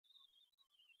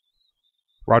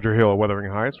Roger Hill,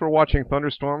 Wuthering Heights. We're watching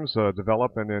thunderstorms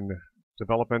develop and then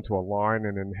develop into a line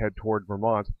and then head toward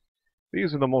Vermont.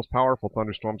 These are the most powerful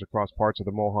thunderstorms across parts of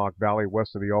the Mohawk Valley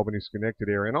west of the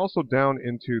Albany-Schenectady area and also down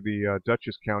into the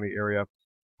Dutchess County area,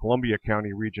 Columbia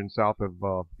County region south of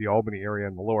the Albany area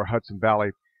and the lower Hudson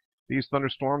Valley. These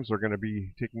thunderstorms are going to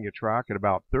be taking a track at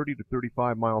about 30 to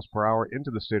 35 miles per hour into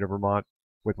the state of Vermont,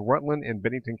 with Rutland and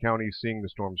Bennington counties seeing the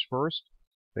storms first.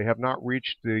 They have not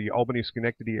reached the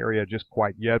Albany-Schenectady area just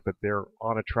quite yet, but they're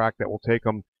on a track that will take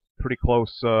them pretty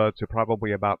close to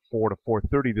probably about 4 to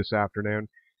 4:30 this afternoon.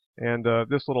 And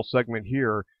this little segment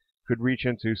here could reach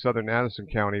into southern Addison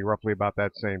County roughly about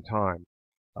that same time.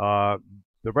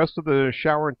 The rest of the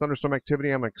shower and thunderstorm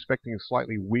activity I'm expecting is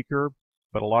slightly weaker,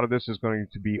 but a lot of this is going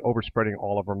to be overspreading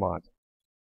all of Vermont.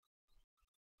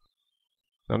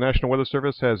 The National Weather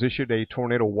Service has issued a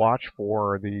tornado watch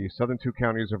for the southern two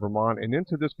counties of Vermont and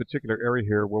into this particular area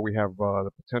here where we have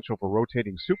the potential for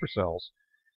rotating supercells.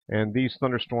 And these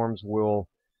thunderstorms will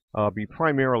be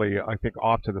primarily, I think,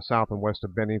 off to the south and west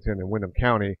of Bennington and Windham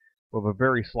County, with a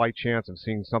very slight chance of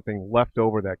seeing something left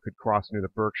over that could cross near the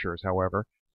Berkshires, however.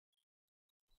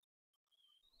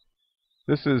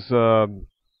 This is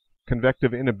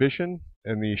convective inhibition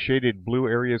in the shaded blue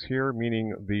areas here,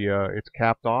 meaning it's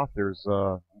capped off. There's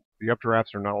the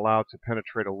updrafts are not allowed to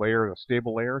penetrate a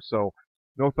stable layer, so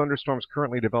no thunderstorms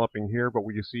currently developing here, but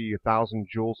where you see 1,000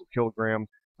 joules a kilogram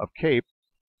of CAPE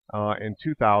and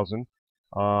 2,000,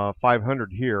 500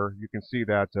 here, you can see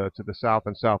that to the south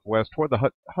and southwest, toward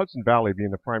the Hudson Valley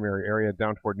being the primary area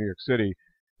down toward New York City.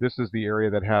 This is the area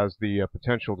that has the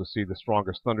potential to see the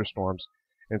strongest thunderstorms.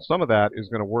 And some of that is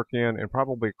going to work in and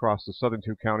probably across the southern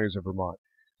two counties of Vermont.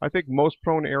 I think most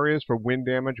prone areas for wind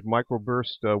damage,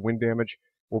 microburst wind damage,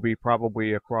 will be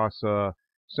probably across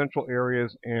central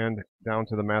areas and down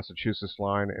to the Massachusetts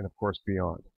line and, of course,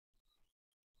 beyond.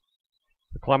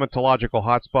 The climatological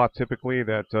hotspot typically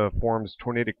that forms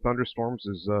tornadic thunderstorms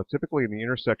is typically in the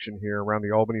intersection here around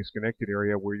the Albany-Schenectady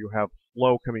area where you have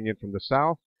flow coming in from the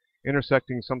south,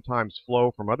 intersecting sometimes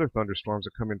flow from other thunderstorms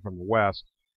that come in from the west.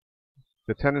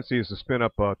 The tendency is to spin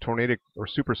up tornadic or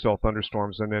supercell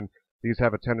thunderstorms, and then these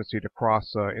have a tendency to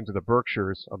cross into the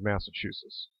Berkshires of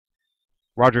Massachusetts.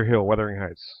 Roger Hill, Wuthering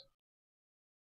Heights.